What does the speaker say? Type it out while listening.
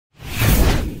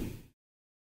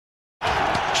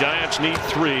Giants need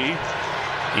 3.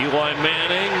 Eli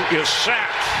Manning is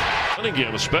sacked. Running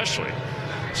game especially.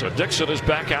 So Dixon is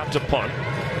back out to punt.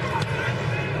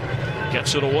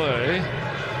 Gets it away.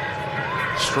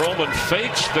 Stroman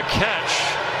fakes the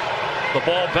catch. The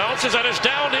ball bounces and is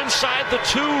down inside the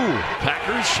 2.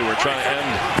 Packers, who are trying to end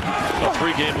a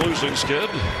 3-game losing skid.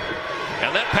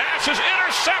 And that pass is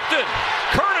intercepted.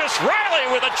 Curtis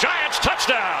Riley with a Giants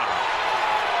touchdown.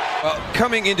 Well,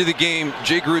 coming into the game,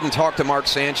 Jay Gruden talked to Mark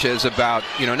Sanchez about,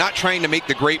 not trying to make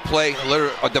the great play.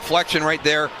 A deflection right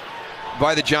there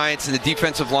by the Giants, and the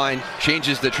defensive line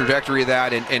changes the trajectory of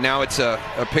that, and now it's a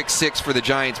pick 6 for the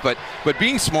Giants. But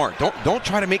being smart, don't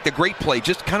try to make the great play.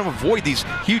 Just kind of avoid these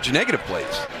huge negative plays.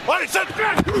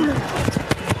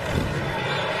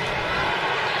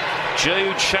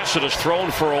 Jay Chesson is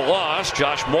thrown for a loss.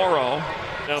 Josh Morrow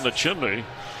down the chimney.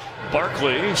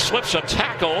 Barkley slips a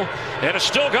tackle and is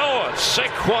still going.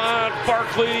 Saquon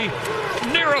Barkley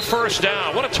near a first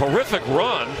down. What a terrific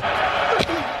run.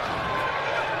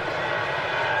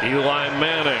 Eli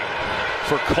Manning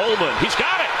for Coleman. He's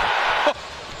got it.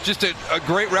 Just a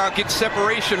great route. Gets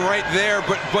separation right there.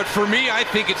 But for me, I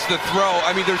think it's the throw.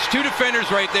 I mean, there's 2 defenders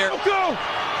right there. Go!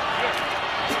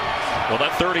 Well,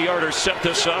 that 30-yarder set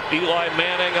this up. Eli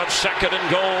Manning on 2nd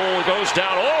and goal. Goes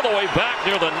down all the way back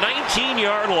near the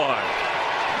 19-yard line.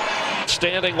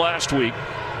 Standing last week.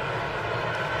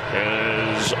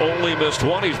 Has only missed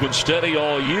 1. He's been steady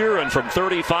all year, and from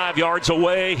 35 yards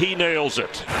away, he nails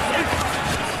it.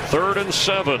 3rd and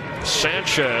 7.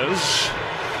 Sanchez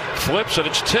flips, and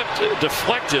it's tipped,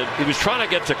 deflected. He was trying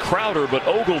to get to Crowder, but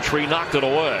Ogletree knocked it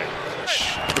away.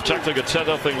 Protecting a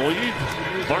 10-0 lead.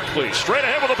 Barkley straight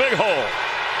ahead with a big hole.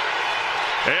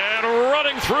 And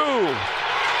running through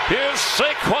is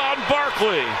Saquon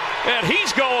Barkley. And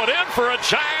he's going in for a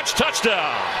Giants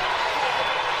touchdown.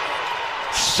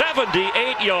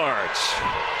 78 yards.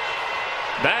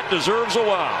 That deserves a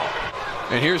wow.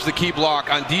 And here's the key block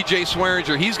on DJ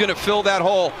Swearinger. He's going to fill that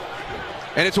hole.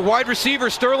 And it's a wide receiver.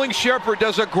 Sterling Shepard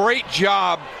does a great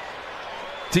job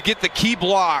to get the key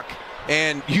block.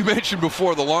 And you mentioned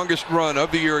before the longest run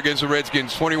of the year against the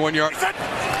Redskins, 21 yards.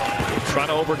 Trying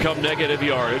to overcome negative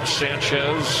yardage.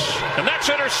 Sanchez. And that's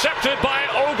intercepted by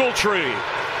Ogletree.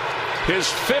 His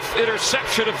 5th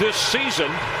interception of this season.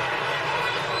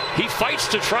 He fights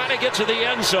to try to get to the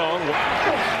end zone.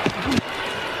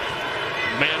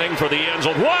 Manning for the end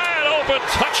zone. Wide open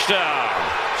touchdown.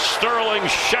 Sterling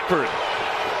Shepard.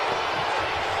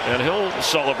 And he'll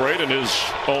celebrate in his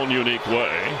own unique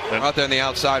way. Out there on the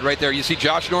outside right there, you see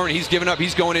Josh Norman. He's giving up.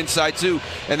 He's going inside too.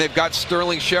 And they've got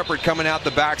Sterling Shepard coming out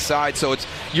the backside. So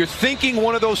you're thinking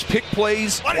one of those pick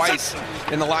plays twice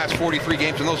in the last 43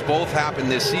 games, and those both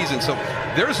happened this season. So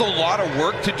there's a lot of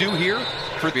work to do here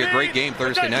for it to be a great game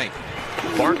Thursday night.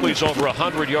 Barkley's over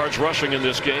 100 yards rushing in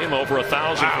this game, over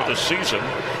 1,000 for the season.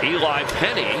 Eli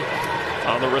Penny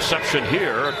on the reception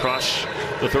here across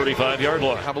the 35-yard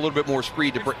line. Have a little bit more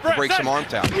speed to break some arm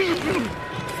tackles.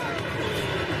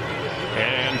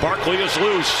 And Barkley is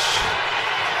loose.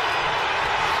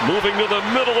 Moving to the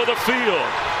middle of the field.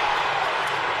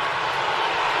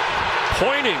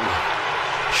 Pointing.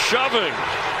 Shoving.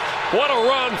 What a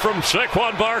run from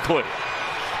Saquon Barkley.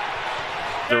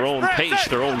 Their own pace,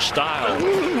 their own style.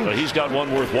 But he's got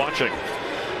one worth watching.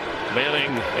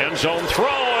 Manning, end zone throw,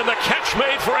 and the catch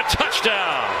made for a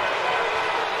touchdown.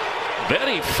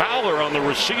 Benny Fowler on the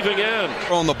receiving end.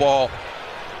 Throwing the ball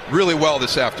really well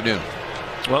this afternoon.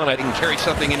 Well, and I can carry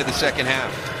something into the second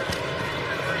half.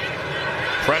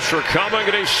 Pressure coming,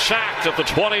 and he's sacked at the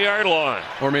 20-yard line.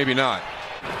 Or maybe not.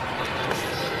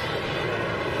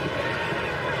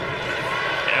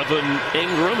 Evan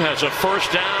Ingram has a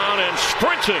first down and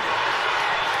sprinting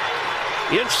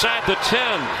inside the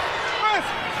 10.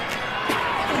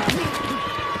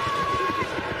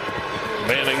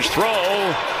 Manning's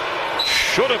throw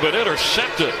should have been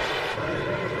intercepted.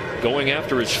 Going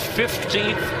after his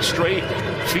 15th straight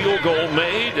field goal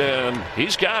made, and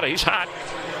he's got it. He's hot.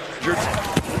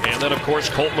 And then, of course,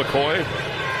 Colt McCoy.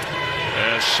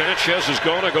 And Sanchez is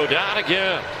going to go down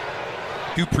again.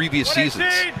 2 previous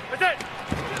seasons.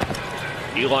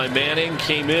 Eli Manning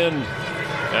came in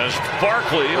as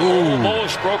Barkley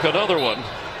almost broke another one.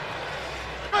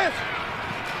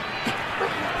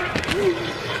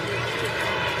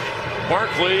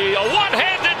 Barkley, a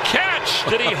one-handed catch.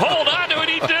 Did he hold on to it?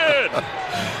 He did.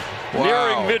 Wow.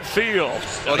 Nearing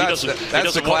midfield. Well, that's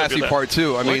the classy part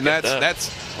too. I mean,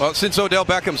 well, since Odell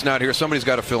Beckham's not here, somebody's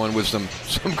got to fill in with some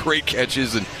great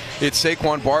catches, and it's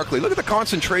Saquon Barkley. Look at the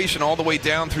concentration all the way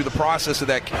down through the process of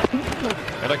that.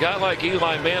 And a guy like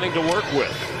Eli Manning to work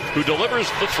with, who delivers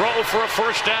the throw for a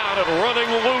first down, and running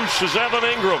loose is Evan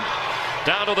Ingram.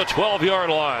 down to the 12-yard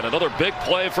line. Another big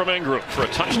play from Ingram for a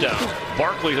touchdown.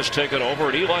 Barkley has taken over,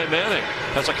 and Eli Manning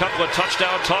has a couple of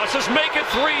touchdown tosses. Make it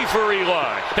 3 for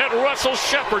Eli. And Russell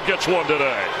Shepard gets one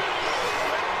today.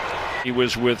 He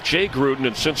was with Jay Gruden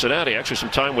in Cincinnati, actually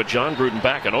some time with John Gruden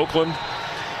back in Oakland,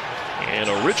 and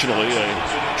originally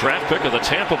a draft pick of the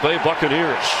Tampa Bay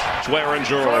Buccaneers.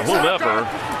 Swearinger or whomever.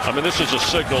 I mean, this is a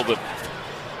signal that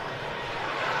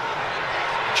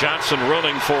Johnson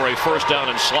running for a first down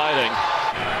and sliding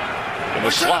in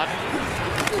the slot.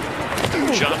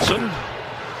 Johnson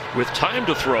with time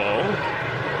to throw, and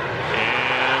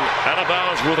out of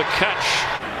bounds with a catch.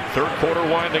 Third quarter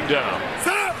winding down.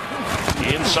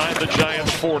 Inside the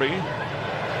Giants 40.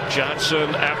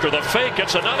 Johnson, after the fake,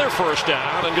 gets another first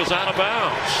down and goes out of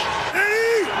bounds.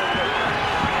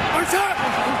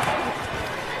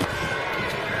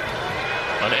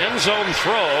 An end zone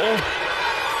throw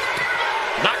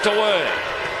knocked away.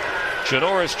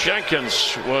 Janoris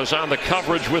Jenkins was on the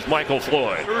coverage with Michael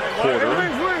Floyd. Quarter,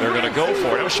 they're going to go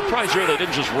for it. I was surprised here they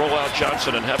didn't just roll out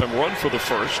Johnson and have him run for the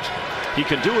first. He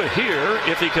can do it here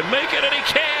if he can make it, and he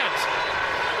can't.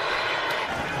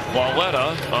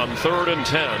 Lauletta on 3rd and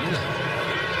 10.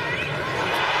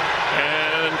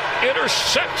 And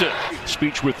intercepted.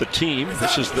 Speech with the team.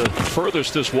 This is the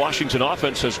furthest this Washington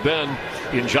offense has been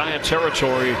in Giant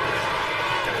territory.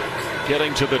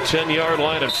 Getting to the 10-yard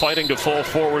line and fighting to fall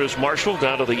forward is Marshall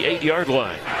down to the 8-yard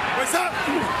line. What's up?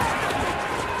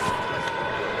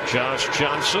 Josh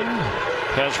Johnson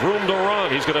has room to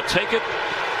run. He's going to take it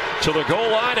to the goal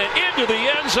line and into the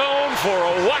end zone for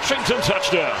a Washington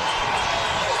touchdown.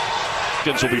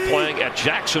 Redskins will be playing at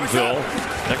Jacksonville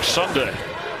next Sunday.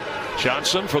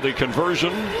 Johnson for the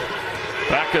conversion.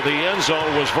 Back of the end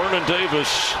zone was Vernon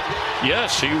Davis.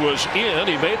 Yes, he was in.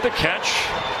 He made the catch.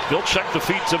 They'll check the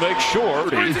feet to make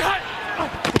sure.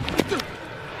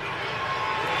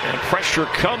 And pressure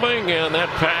coming, and that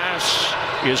pass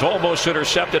is almost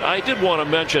intercepted. I did want to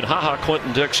mention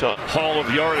Clinton Dix, a haul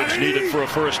of yardage needed for a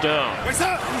first down.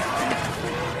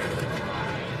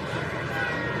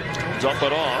 Dump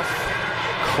it off.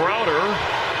 Crowder.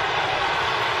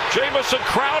 Jamison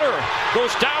Crowder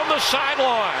goes down the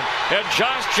sideline, and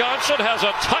Josh Johnson has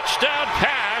a touchdown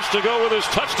pass to go with his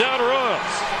touchdown run.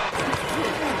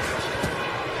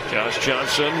 Josh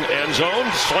Johnson, end zone,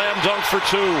 slam dunk for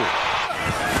 2.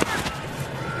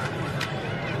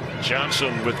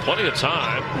 Johnson with plenty of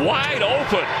time, wide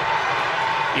open.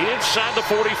 Inside the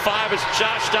 45 is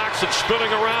Josh Doctson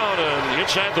spinning around, and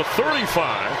inside the 35.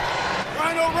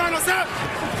 Rhino's out.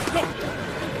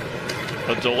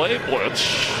 A delay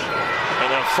blitz,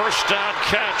 and a first down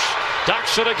catch.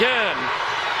 Doctson again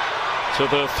to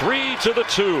the 3 to the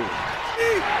 2.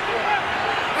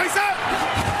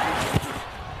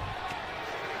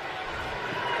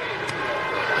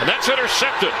 And that's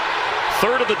intercepted.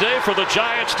 Third of the day for the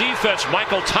Giants defense.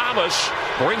 Michael Thomas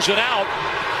brings it out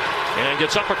and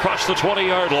gets up across the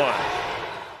 20-yard line.